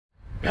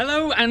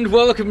Hello and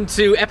welcome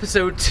to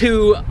episode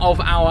 2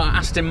 of our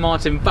Aston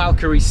Martin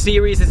Valkyrie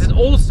series. This is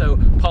also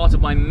part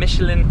of my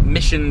Michelin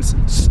missions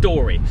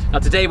story. Now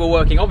today we're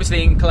working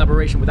obviously in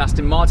collaboration with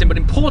Aston Martin, but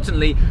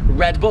importantly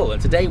Red Bull.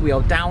 And today we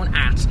are down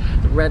at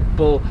the Red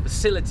Bull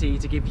facility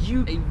to give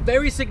you a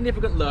very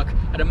significant look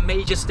at a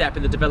major step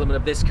in the development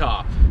of this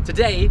car.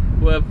 Today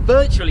we're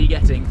virtually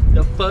getting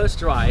the first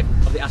drive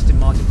of the Aston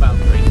Martin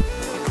Valkyrie.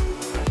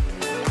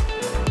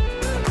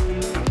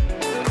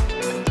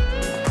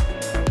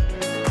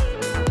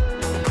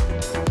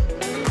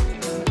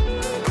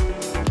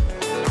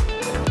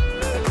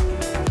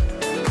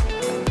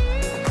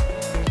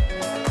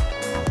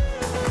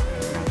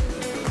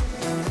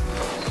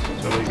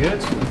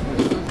 Good.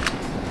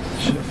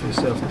 Shuffle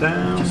yourself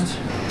down.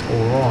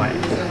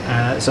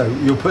 Alright, so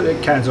you'll put the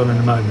cans on in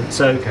a moment.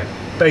 So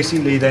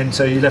basically then,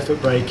 so your left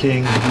foot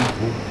braking.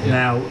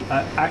 Now,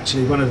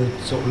 actually one of the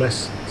sort of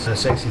less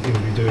sexy things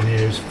we're doing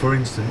here is, for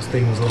instance,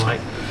 things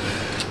like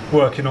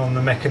working on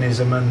the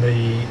mechanism and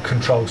the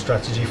control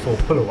strategy for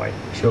pull away.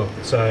 Sure.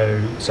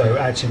 So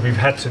actually we've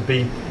had to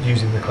be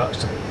using the clutch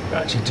to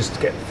actually just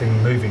get the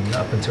thing moving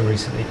up until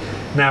recently.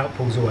 Now it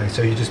pulls away,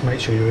 so you just make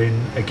sure you're in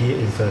a gear,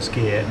 in first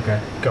gear,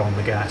 go on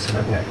the gas and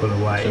it will pull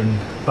away. So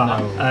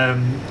but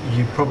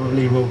you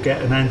probably will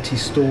get an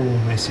anti-stall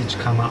message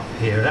come up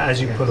here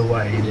as you pull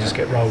away and just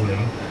get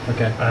rolling.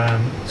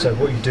 So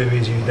what you do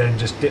is you then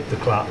just dip the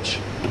clutch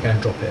and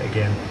drop it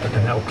again, and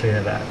that will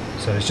clear that.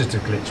 So it's just a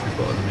glitch we've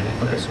got at the minute.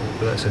 That's all,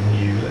 but that's a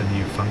new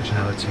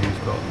functionality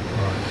we've got.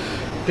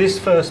 This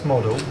first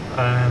model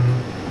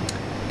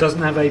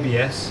doesn't have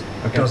ABS.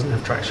 Doesn't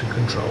have traction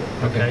control.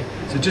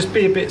 So just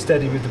be a bit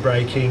steady with the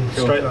braking,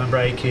 straight line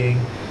braking,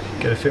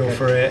 get a feel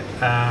for it,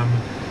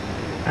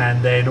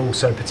 and then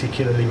also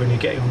particularly when you're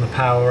getting on the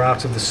power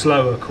out of the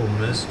slower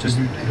corners, just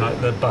like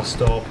the bus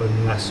stop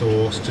and La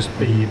Source, just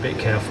be a bit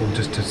careful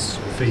just to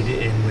feed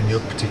it in when you're,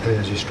 particularly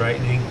as you're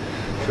straightening.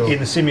 In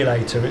the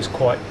simulator it's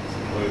quite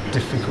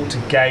difficult to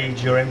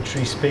gauge your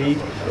entry speed,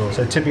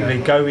 so typically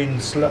go in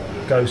slow,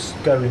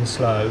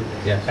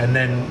 and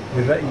then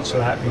with each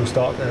lap you'll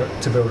start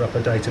to build up a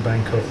data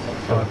bank of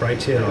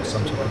brakes here, or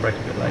sometimes I brake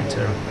a bit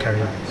later and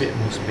carry a bit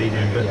more speed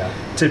in. But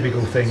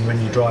typical thing when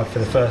you drive for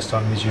the first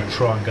time is you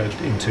try and go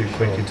in too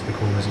quick into the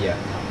corners,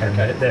 and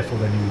therefore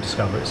then you will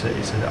discover it's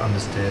an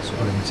understeer sort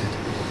of limited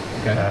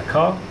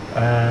car.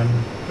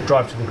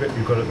 Drive to the grip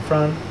you've got at the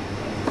front,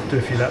 do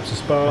a few laps of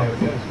Spa.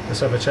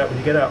 Let's have a chat when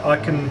you get out.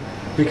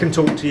 We can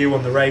talk to you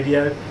on the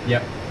radio. If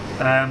you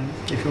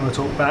want to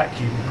talk back,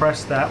 you can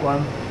press that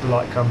one. The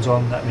light comes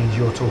on. That means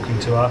you're talking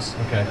to us.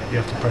 You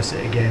have to press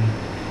it again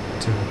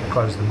to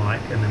close the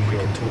mic, and then we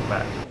can talk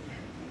back.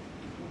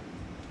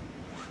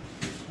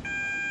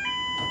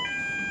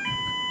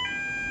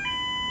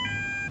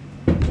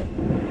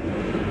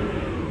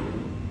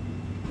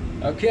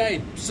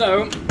 Okay,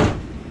 so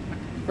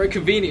very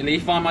conveniently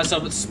find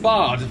myself at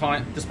Spa,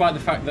 despite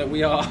the fact that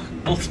we are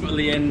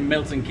ultimately in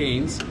Milton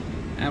Keynes.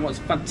 And what's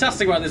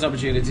fantastic about this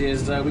opportunity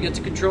is we get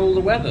to control the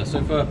weather.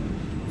 So for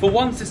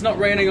once it's not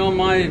raining on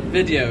my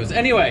videos.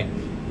 Anyway,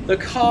 the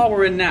car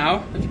we're in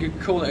now, if you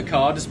could call it a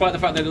car, despite the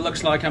fact that it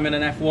looks like I'm in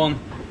an F1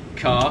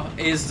 car,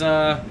 is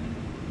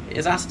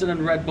Aston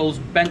and Red Bull's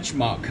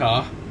benchmark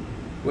car,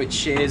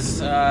 which is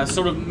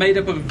sort of made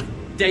up of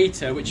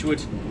data which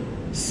would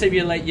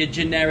simulate your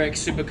generic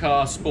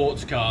supercar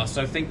sports car.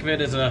 So think of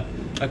it as a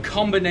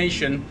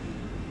combination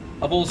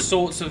of all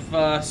sorts of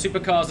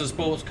supercars and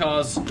sports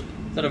cars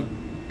that have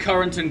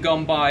current and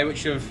gone by,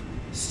 which have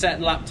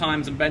set lap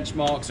times and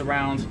benchmarks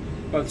around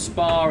both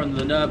Spa and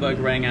the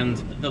Nürburgring and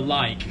the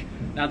like.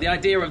 Now the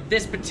idea of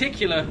this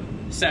particular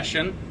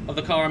session of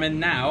the car I'm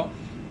in now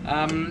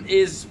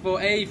is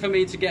for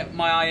me to get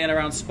my eye in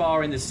around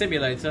Spa in the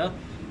simulator,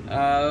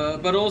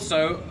 but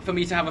also for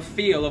me to have a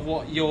feel of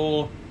what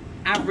your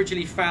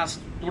averagely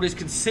fast, what is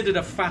considered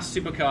a fast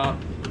supercar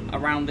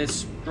around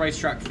this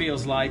racetrack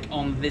feels like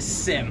on this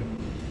sim.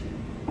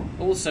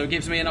 Also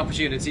gives me an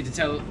opportunity to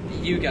tell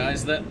you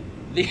guys that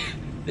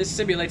this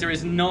simulator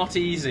is not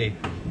easy.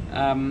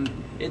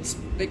 It's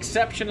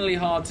exceptionally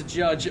hard to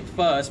judge at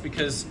first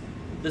because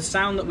the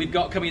sound that we've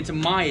got coming into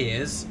my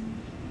ears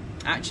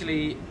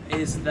actually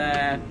is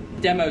their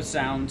demo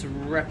sound to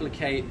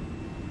replicate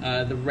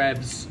the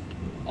revs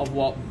of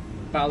what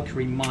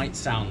Valkyrie might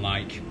sound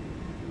like.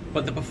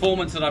 But the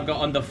performance that I've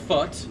got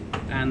underfoot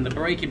and the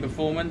braking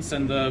performance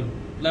and the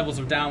levels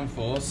of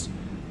downforce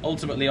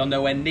ultimately are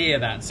nowhere near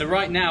that. So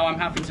right now I'm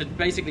having to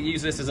basically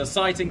use this as a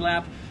sighting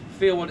lab,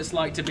 feel what it's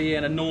like to be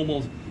in a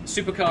normal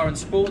supercar and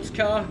sports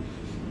car,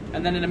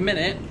 and then in a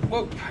minute,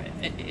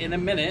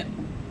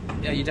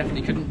 yeah, you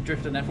definitely couldn't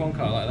drift an F1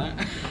 car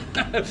like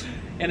that.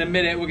 In a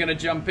minute we're going to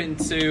jump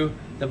into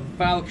the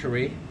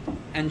Valkyrie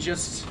and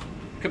just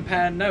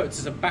compare notes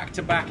as a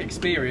back-to-back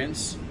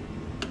experience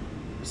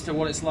as to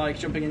what it's like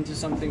jumping into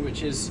something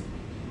which is,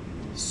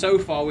 so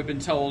far we've been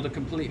told, a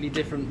completely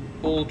different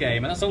ball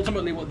game. And that's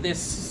ultimately what this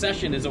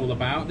session is all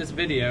about. This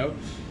video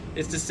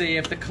is to see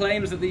if the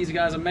claims that these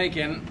guys are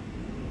making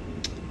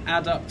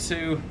add up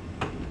to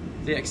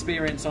the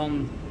experience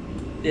on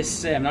this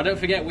sim. Now don't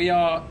forget, we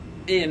are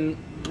in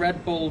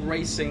Red Bull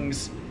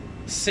Racing's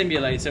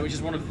simulator, which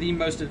is one of the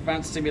most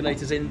advanced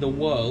simulators in the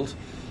world.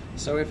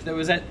 So if there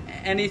was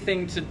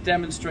anything to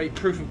demonstrate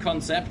proof of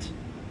concept,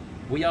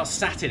 we are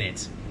sat in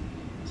it.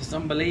 It's just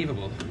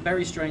unbelievable.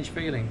 Very strange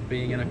feeling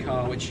being in a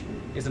car which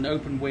is an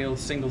open wheel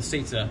single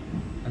seater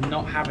and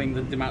not having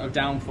the amount of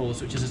downforce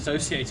which is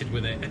associated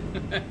with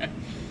it.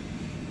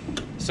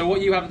 So what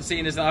you haven't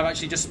seen is that I've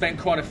actually just spent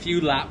quite a few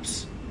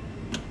laps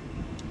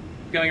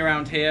going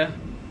around here,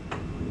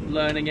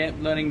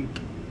 learning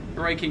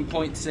braking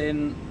points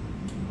in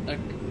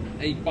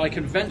a by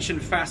convention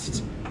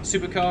fast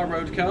supercar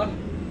road car.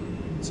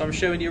 So I'm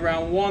showing you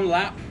around one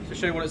lap to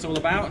show you what it's all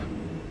about,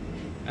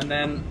 and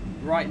then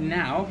right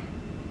now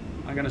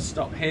I'm going to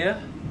stop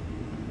here,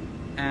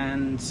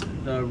 and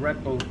the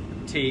Red Bull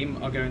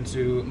team are going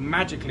to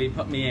magically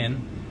put me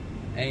in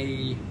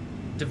a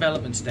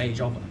development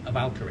stage of a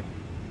Valkyrie.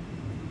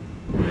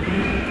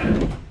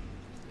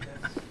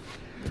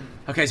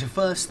 Okay, so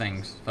first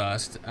things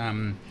first,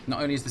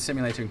 not only is the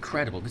simulator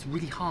incredible, but it's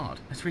really hard.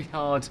 It's really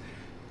hard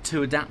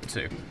to adapt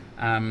to.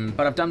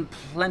 But I've done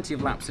plenty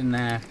of laps in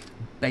their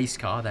base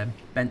car, their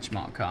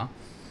benchmark car,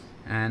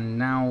 and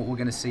now we're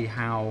going to see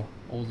how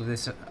all of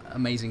this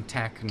amazing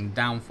tech and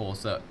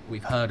downforce that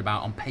we've heard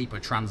about on paper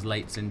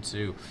translates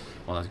into,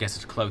 well, I guess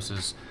as close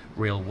as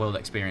real world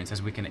experience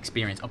as we can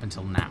experience up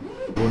until now.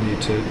 We want you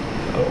to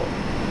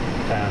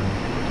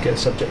get a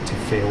subjective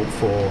feel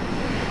for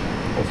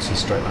obviously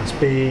straight line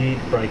speed,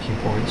 braking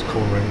points,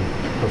 cornering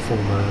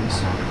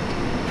performance,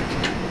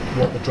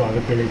 what the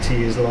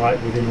drivability is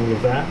like within all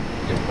of that.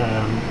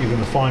 You're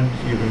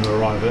going to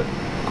arrive at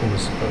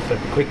corners a fair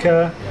bit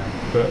quicker,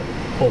 but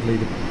oddly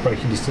the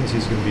braking distance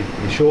is going to be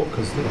pretty short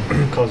because the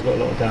car's got a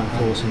lot of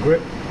downforce and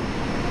grip.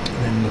 And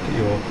then look at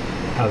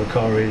how the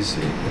car is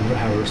and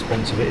how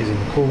responsive it is in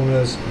the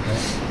corners.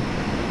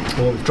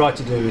 What we've tried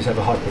to do is have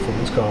a high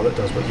performance car that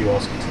does what you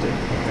ask it to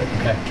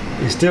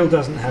do. It still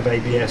doesn't have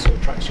ABS or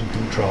traction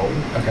control,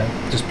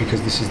 just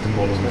because this is the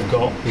model we've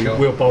got.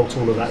 We'll bolt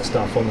all of that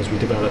stuff on as we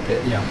develop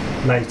it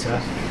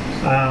later.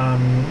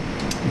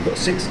 You've got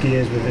 6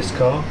 gears with this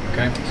car,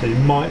 so you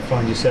might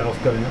find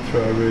yourself going up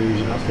through a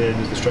rouge and up the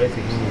end of the straight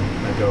thinking,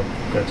 maybe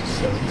I'll go to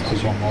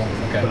 7. One more.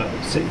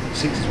 But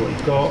 6 is what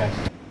you've got.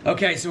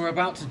 Okay, so we're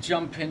about to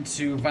jump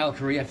into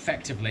Valkyrie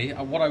effectively.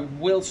 What I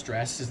will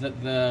stress is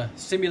that the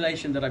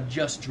simulation that I've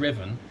just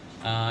driven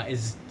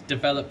is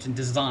developed and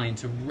designed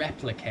to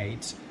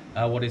replicate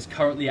what is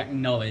currently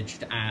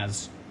acknowledged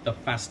as the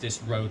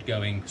fastest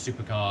road-going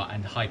supercar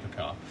and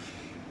hypercar.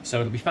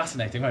 So it'll be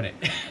fascinating, won't it,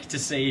 to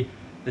see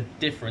the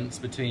difference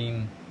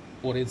between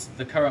what is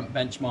the current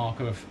benchmark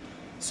of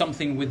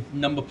something with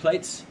number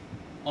plates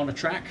on a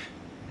track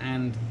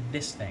and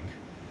this thing.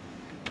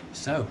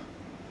 So,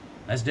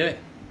 let's do it.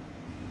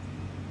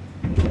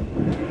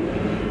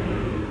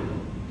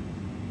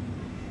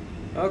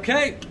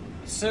 Okay,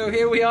 so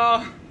here we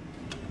are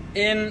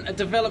in a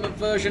development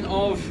version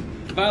of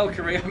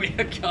Valkyrie. I mean,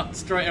 I can't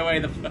straight away.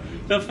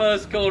 The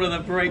first corner, the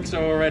brakes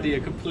are already a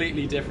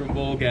completely different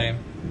ball game.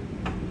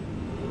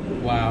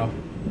 Wow.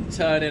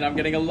 Turn in, I'm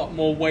getting a lot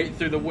more weight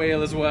through the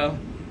wheel as well.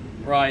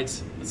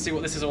 Right, let's see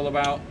what this is all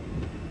about.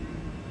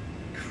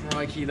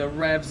 Crikey, the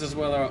revs as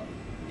well are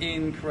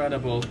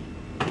incredible.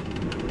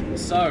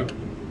 So,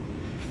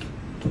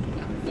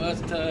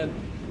 first turn.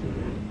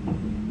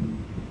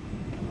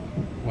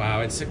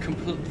 Wow, it's a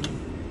complete...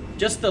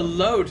 Just the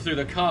load through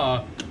the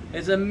car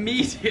is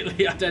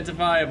immediately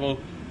identifiable.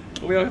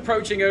 We are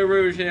approaching Eau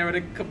Rouge here at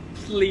a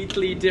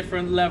completely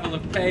different level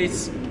of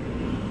pace.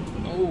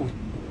 Oh,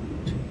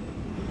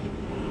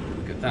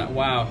 look at that,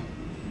 wow.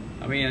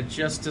 I mean,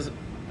 just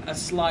a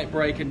slight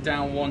brake and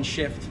down one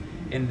shift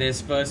in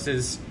this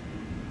versus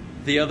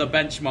the other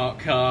benchmark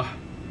car.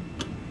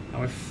 And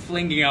we're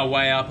flinging our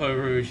way up Eau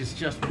Rouge. It's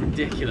just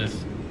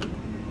ridiculous.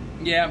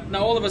 Yeah, now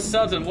all of a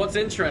sudden, what's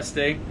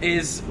interesting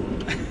is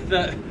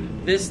that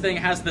this thing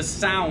has the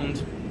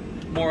sound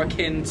more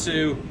akin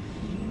to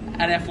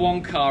an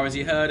F1 car, as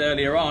you heard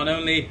earlier on,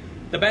 only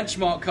the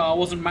benchmark car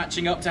wasn't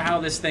matching up to how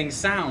this thing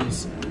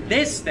sounds.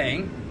 This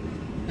thing,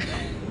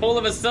 all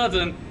of a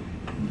sudden,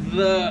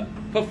 the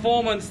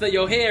performance that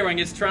you're hearing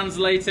is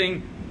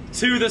translating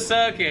to the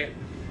circuit.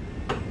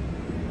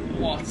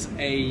 What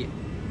a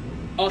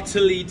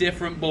utterly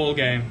different ball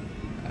game.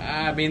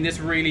 I mean, this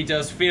really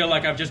does feel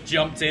like I've just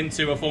jumped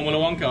into a Formula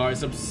 1 car.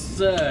 It's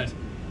absurd.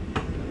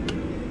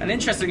 And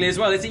interestingly as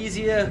well, it's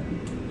easier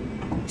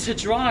to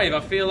drive. I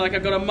feel like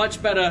I've got a much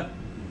better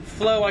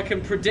flow. I can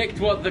predict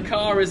what the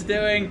car is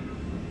doing.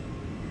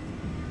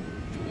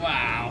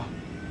 Wow.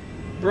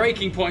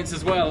 Braking points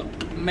as well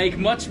make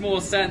much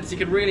more sense. You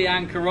can really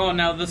anchor on.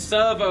 Now, the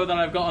servo that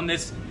I've got on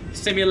this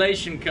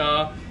simulation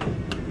car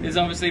is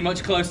obviously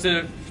much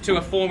closer to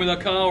a Formula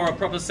car or a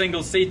proper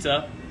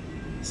single-seater.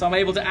 So I'm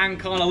able to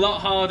anchor on a lot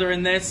harder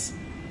in this.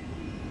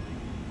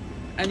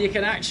 And you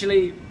can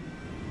actually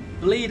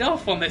bleed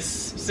off on this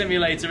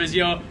simulator as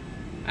you're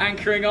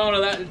anchoring on,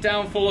 and that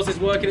downforce is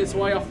working its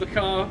way off the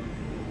car.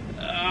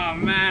 Oh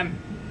man.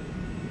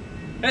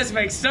 This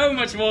makes so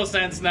much more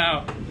sense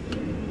now.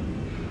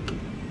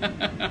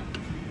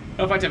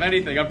 In fact, if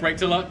anything, I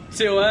braked a lot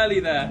too early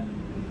there.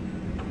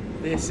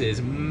 This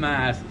is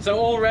mad. So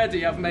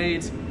already I've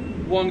made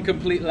one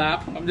complete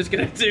lap. I'm just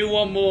going to do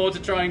one more to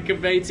try and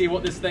convey to you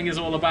what this thing is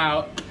all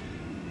about.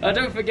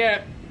 Don't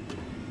forget,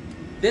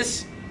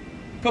 this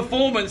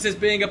performance is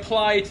being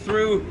applied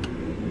through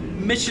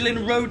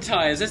Michelin road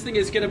tyres. This thing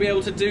is going to be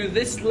able to do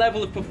this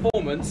level of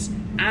performance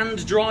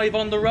and drive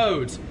on the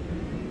road.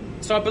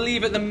 So I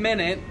believe at the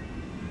minute,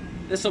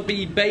 this will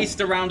be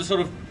based around a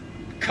sort of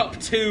Cup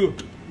 2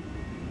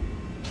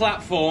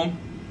 platform.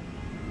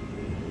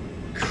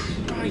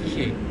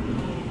 Crikey.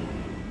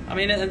 I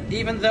mean,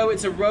 even though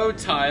it's a road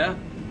tyre,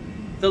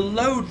 the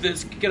load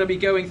that's going to be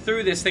going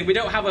through this thing, we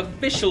don't have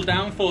official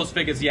downforce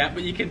figures yet,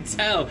 but you can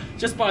tell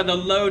just by the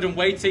load and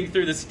weighting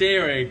through the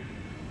steering,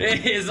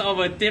 it is of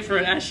a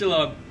different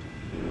echelon.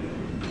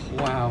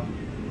 Wow.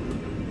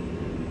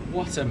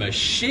 What a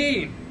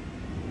machine.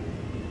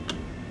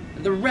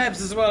 And the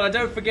revs as well. I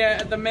don't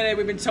forget, at the minute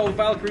we've been told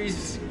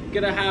Valkyrie's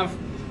going to have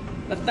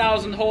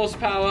 1,000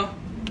 horsepower,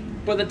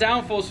 but the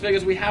downforce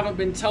figures we haven't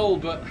been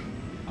told, but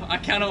I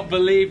cannot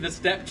believe the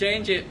step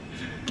change.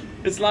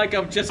 It's like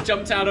I've just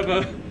jumped out of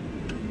a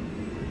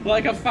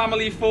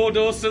family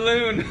 4-door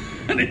saloon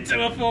and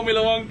into a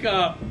Formula 1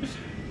 car.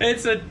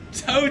 It's a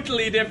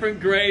totally different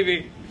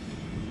gravy.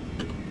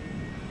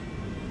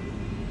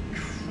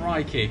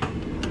 Crikey.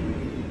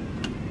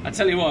 I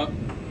tell you what,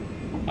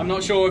 I'm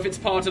not sure if it's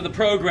part of the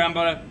program,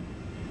 but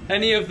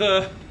any of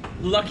the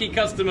lucky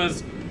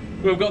customers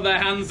who have got their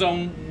hands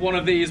on one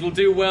of these will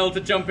do well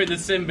to jump in the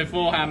sim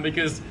beforehand,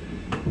 because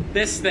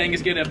this thing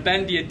is going to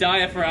bend your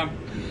diaphragm.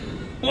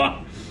 What?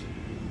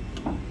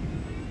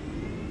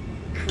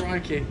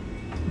 Crikey.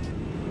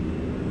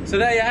 So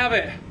there you have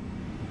it.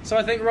 So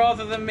I think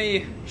rather than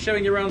me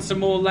showing you around some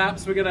more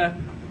laps, we're going to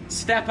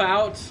step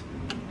out,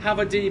 have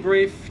a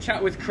debrief,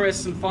 chat with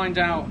Chris and find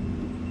out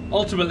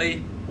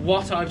ultimately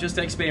what I've just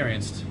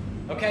experienced.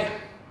 Okay,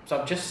 so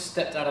I've just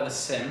stepped out of the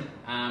sim.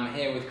 I'm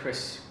here with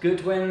Chris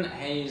Goodwin.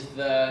 He's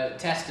the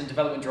test and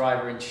development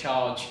driver in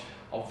charge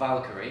of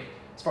Valkyrie.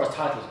 As far as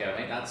titles go,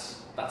 mate,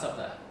 that's up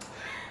there.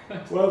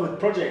 Well, the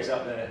project's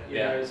up there. You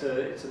Yeah. know,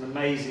 it's an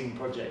amazing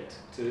project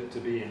to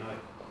be in.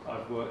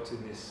 I've worked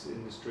in this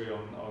industry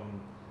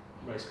on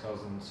race cars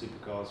and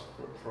supercars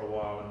for a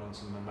while and on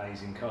some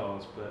amazing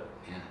cars, but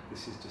Yeah.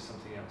 this is just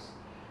something else.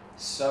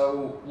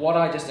 So what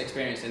I just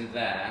experienced in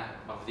there,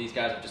 these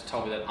guys have just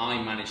told me that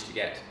I managed to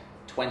get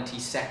 20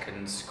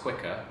 seconds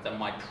quicker than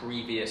my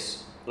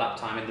previous lap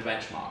time in the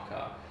benchmark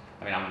car.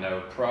 I mean, I'm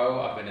no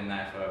pro, I've been in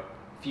there for a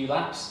few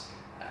laps.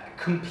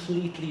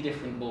 Completely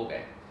different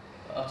ballgame.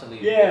 Utterly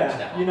different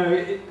step you on.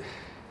 know,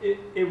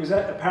 it was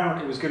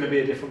apparent it was going to be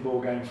a different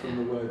ballgame from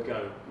the word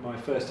go. My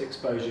first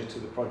exposure to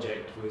the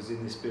project was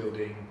in this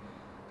building,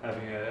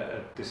 having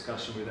a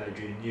discussion with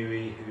Adrian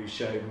Newey, who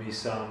showed me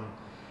some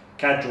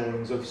CAD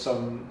drawings of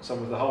some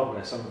of the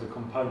hardware, some of the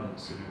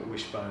components, the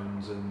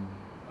wishbones and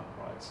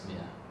uprights. And,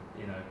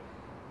 you know,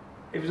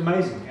 it was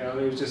amazing. You know,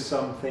 it was just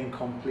something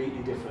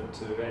completely different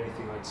to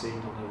anything I'd seen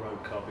on a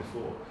road car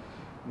before.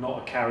 Not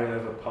a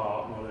carryover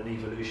part, not an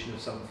evolution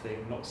of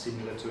something, not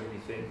similar to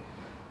anything.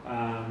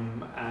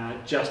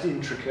 Just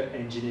intricate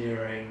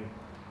engineering.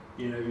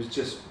 You know, it was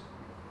just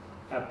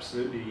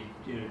absolutely,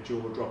 you know,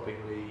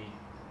 jaw-droppingly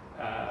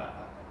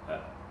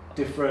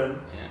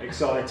different,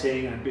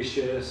 exciting,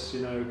 ambitious.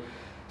 You know,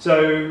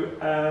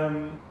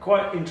 so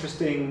quite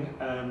interesting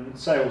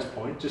sales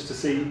point just to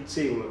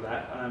see all of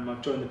that.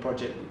 I've joined the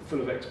project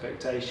full of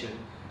expectation,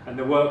 and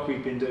the work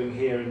we've been doing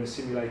here in the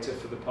simulator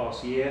for the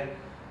past year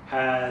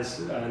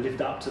has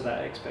lived up to that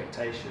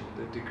expectation.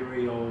 The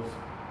degree of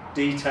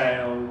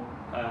detail,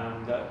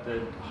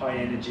 the high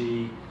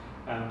energy,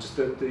 just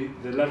the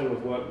level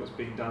of work that's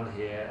being done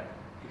here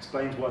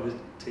explains why the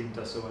team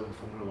does so well in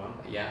Formula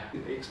 1. Yeah.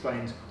 It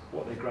explains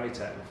what they're great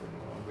at in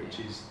Formula 1, which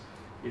is,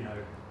 you know,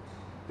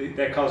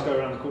 their cars go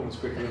around the corners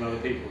quicker than other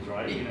people's,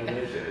 right? You know,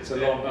 it's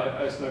an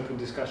open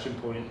discussion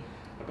point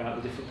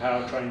about the different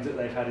powertrains that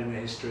they've had in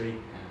their history.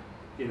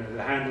 You know,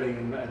 the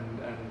handling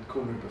and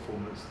cornering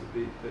performance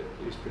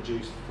that is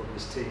produced from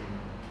this team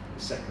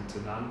is second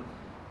to none.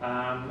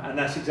 And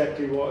that's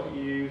exactly what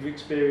you've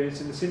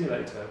experienced in the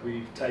simulator.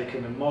 We've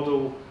taken a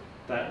model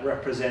that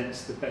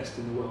represents the best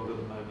in the world at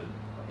the moment,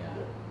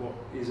 what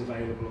is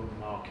available on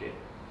the market.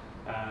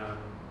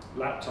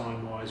 Lap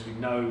time wise, we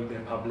know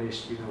they're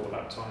published, we know what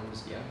lap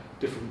times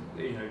different,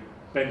 you know,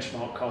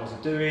 benchmark cars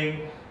are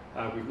doing.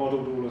 We've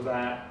modelled all of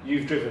that,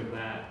 you've driven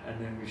that, and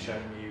then we've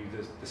shown you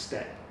the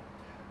step.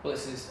 Well,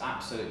 this is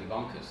absolutely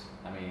bonkers.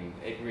 I mean,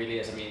 it really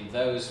is. I mean,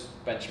 those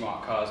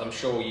benchmark cars, I'm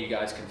sure you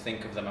guys can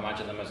think of them,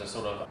 imagine them as a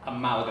sort of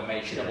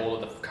amalgamation of all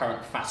of the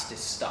current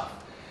fastest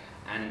stuff.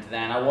 And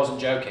then I wasn't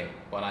joking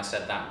when I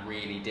said that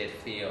really did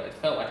feel, it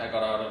felt like I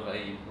got out of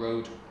a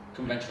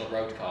conventional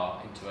road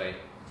car into a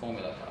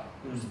Formula car.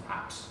 It was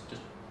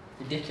just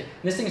ridiculous.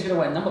 And this thing's going to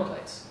wear number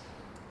plates.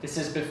 This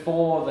is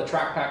before the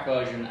track pack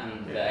version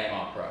and the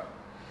AMR Pro,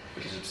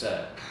 which is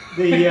absurd.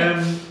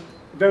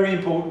 very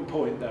important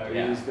point though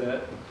is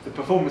that the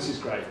performance is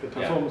great. The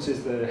performance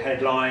is the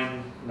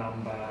headline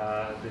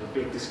number, the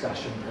big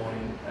discussion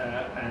point,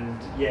 and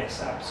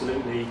yes,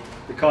 absolutely,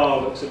 the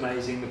car looks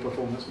amazing, the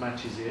performance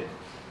matches it,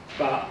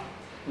 but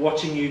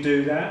watching you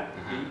do that,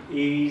 the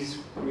ease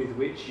with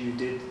which you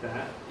did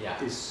that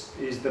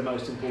is the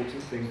most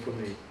important thing for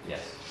me.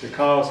 Yes. The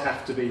cars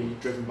have to be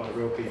driven by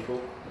real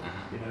people.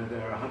 You know,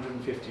 there are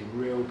 150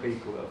 real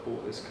people that have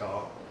bought this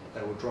car.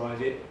 They will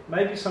drive it.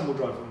 Maybe some will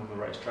drive them on the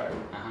racetrack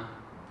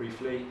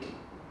briefly,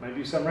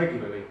 maybe some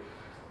regularly.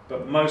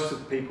 But most of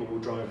the people will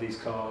drive these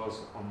cars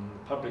on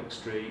public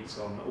streets,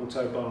 on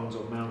autobahns,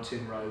 on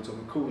mountain roads, on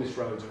the coolest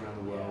roads around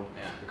the world.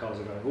 The cars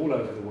are going all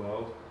over the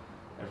world,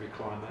 every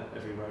climate,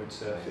 every road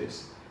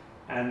surface,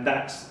 and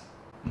that's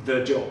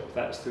the job.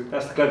 That's the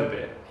clever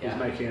bit, is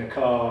making a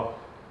car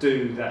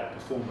do that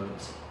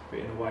performance, but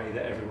in a way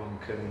that everyone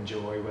can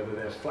enjoy, whether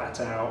they're flat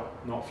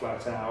out, not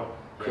flat out,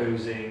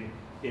 cruising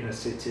in a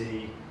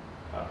city,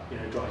 you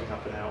know, driving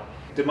up and out,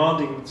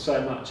 demanding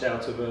so much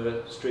out of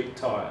a street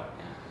tyre.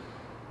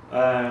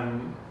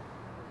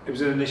 It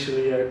was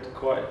initially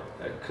quite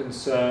a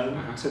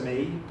concern to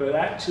me, but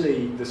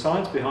actually the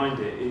science behind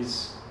it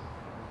is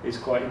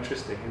quite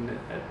interesting, and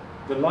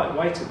the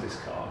lightweight of this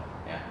car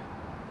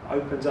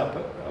opens up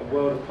a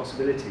world of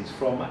possibilities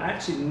from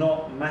actually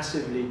not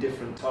massively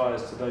different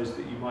tyres to those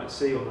that you might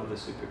see on other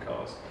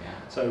supercars.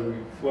 So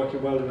we're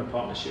working well in a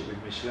partnership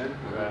with Michelin.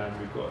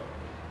 We've got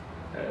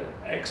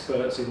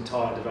experts in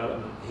tyre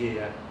development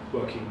here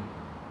working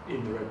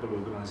in the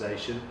RedBull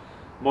organisation,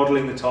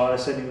 modelling the tyre,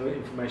 sending the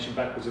information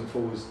backwards and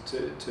forwards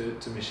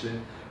to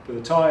Michelin. But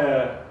the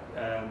tyre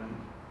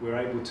we're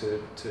able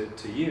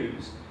to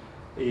use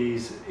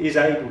is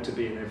able to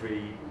be in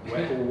every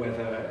all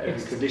weather,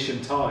 every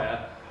condition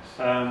tyre,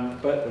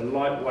 but the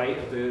lightweight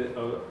of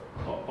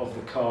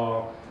the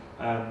car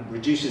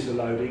reduces the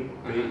loading,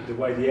 the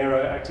way the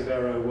active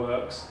aero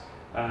works,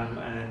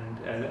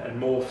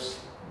 and morphs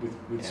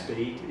with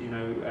speed. You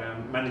know,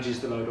 manages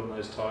the load on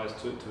those tyres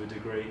to a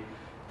degree.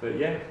 But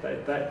yeah,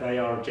 they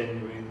are a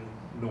genuine,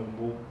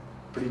 normal,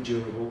 pretty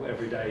durable,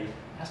 everyday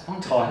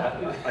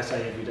tyre. I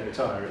say everyday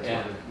tyre. It's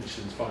one of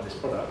Michelin's finest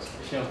products.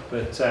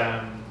 But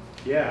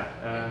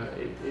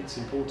it's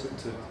important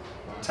to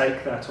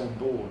take that on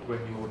board when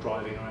you're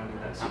driving around in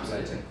that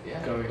simulator,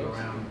 going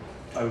around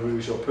Eau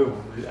Rouge or Pau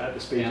at the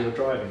speed you're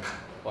driving.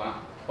 Wow.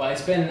 Well,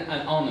 it's been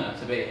an honour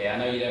to be here. I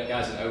know you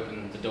guys have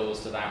opened the doors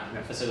to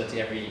that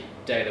facility every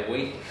day of the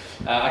week.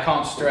 I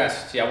can't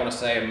stress, I want to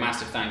say a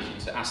massive thank you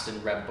to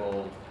Aston,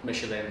 RedBull,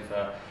 Michelin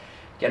for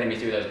getting me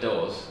through those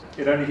doors.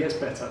 It only gets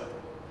better.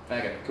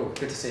 Very good. Cool.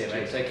 Good to see you,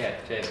 mate. Take care.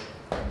 Cheers.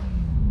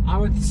 I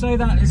would say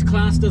that is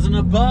classed as an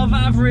above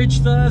average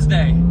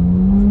Thursday.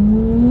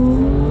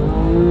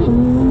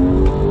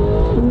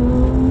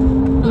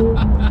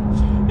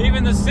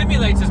 Even the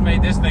simulators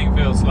made this thing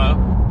feel slow.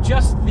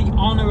 Just the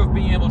honour of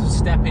being able to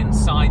step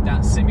inside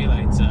that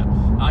simulator.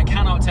 I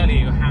cannot tell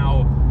you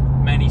how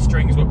many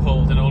strings were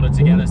pulled in order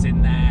to get us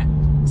in there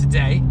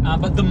today.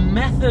 But the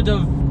method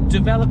of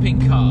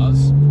developing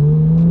cars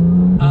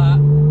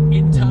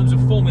in terms of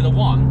Formula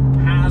One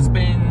has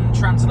been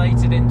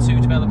translated into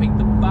developing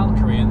the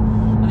Valkyrie,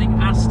 and I think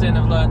Aston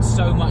have learned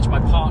so much by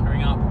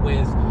partnering up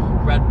with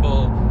Red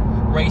Bull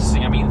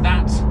Racing. I mean,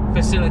 that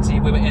facility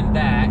we were in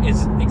there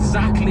is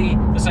exactly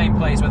the same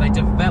place where they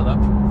develop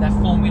their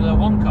Formula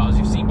One cars.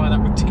 You've seen by that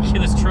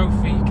ridiculous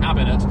trophy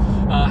cabinet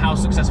how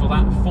successful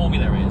that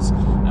formula is,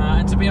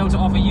 and to be able to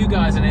offer you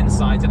guys an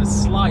insight and a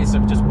slice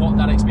of just what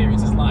that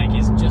experience is like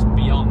is just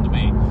beyond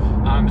me.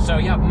 So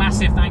yeah,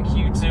 massive thank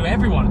you to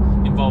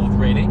everyone involved,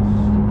 really.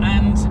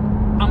 And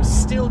I'm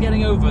still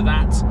getting over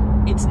that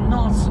it's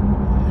not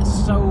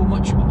so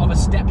much of a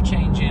step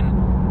change in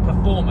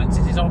performance.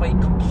 It is of a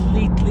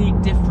completely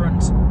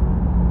different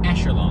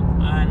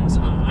echelon, and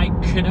I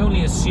can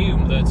only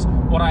assume that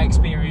what I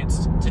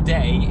experienced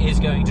today is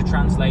going to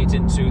translate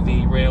into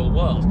the real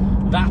world.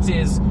 That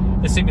is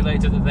the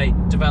simulator that they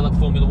develop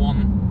Formula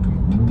One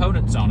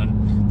components on,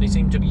 and they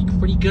seem to be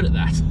pretty good at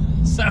that.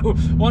 So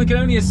one can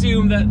only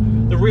assume that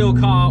the real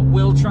car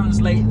will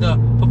translate the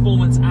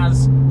performance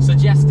as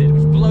suggested,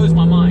 which blows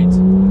my mind.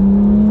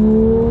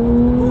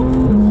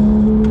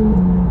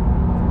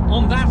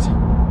 On that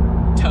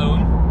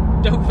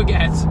tone, don't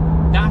forget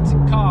that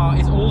car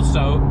is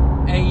also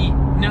a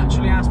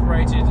naturally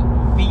aspirated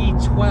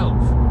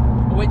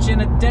V12, which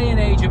in a day and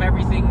age of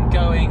everything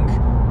going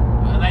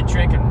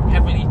electric and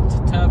heavily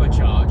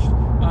turbocharged,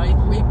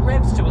 it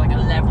revs to like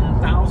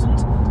 11,000.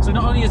 So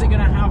not only is it going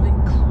to have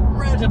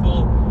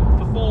incredible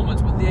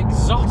performance, but the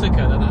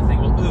exotica that thing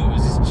will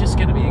ooze is just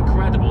going to be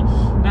incredible.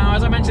 Now,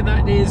 as I mentioned,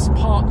 that is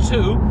part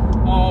 2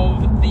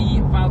 of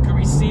the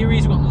Valkyrie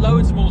series. We've got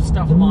loads more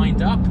stuff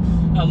lined up.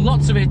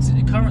 Lots of it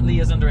currently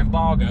is under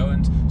embargo,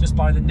 and just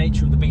by the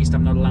nature of the beast,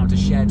 I'm not allowed to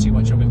share too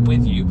much of it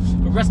with you.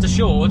 But rest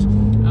assured,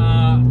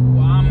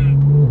 I'm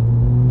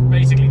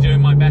basically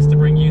doing my best to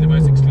bring you the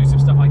most exclusive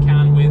stuff I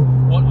can with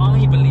what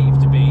I believe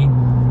to be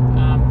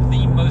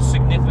the most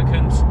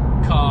significant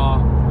car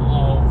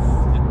of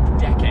the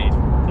decade,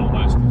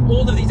 almost.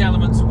 All of these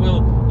elements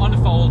will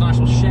unfold, and I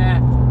shall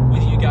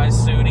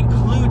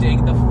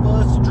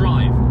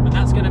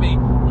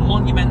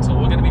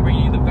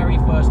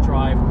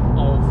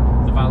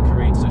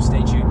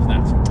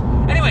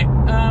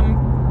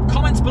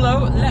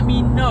let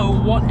me know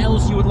what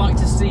else you would like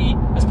to see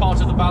as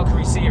part of the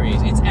Valkyrie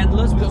series. It's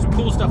endless, we've got some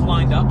cool stuff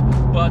lined up,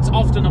 but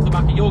often off the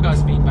back of your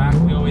guys' feedback,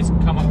 we always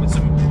come up with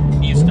some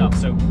new stuff,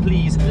 so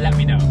please let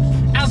me know.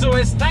 As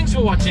always, thanks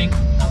for watching.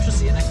 I shall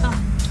see you next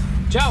time.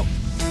 Ciao!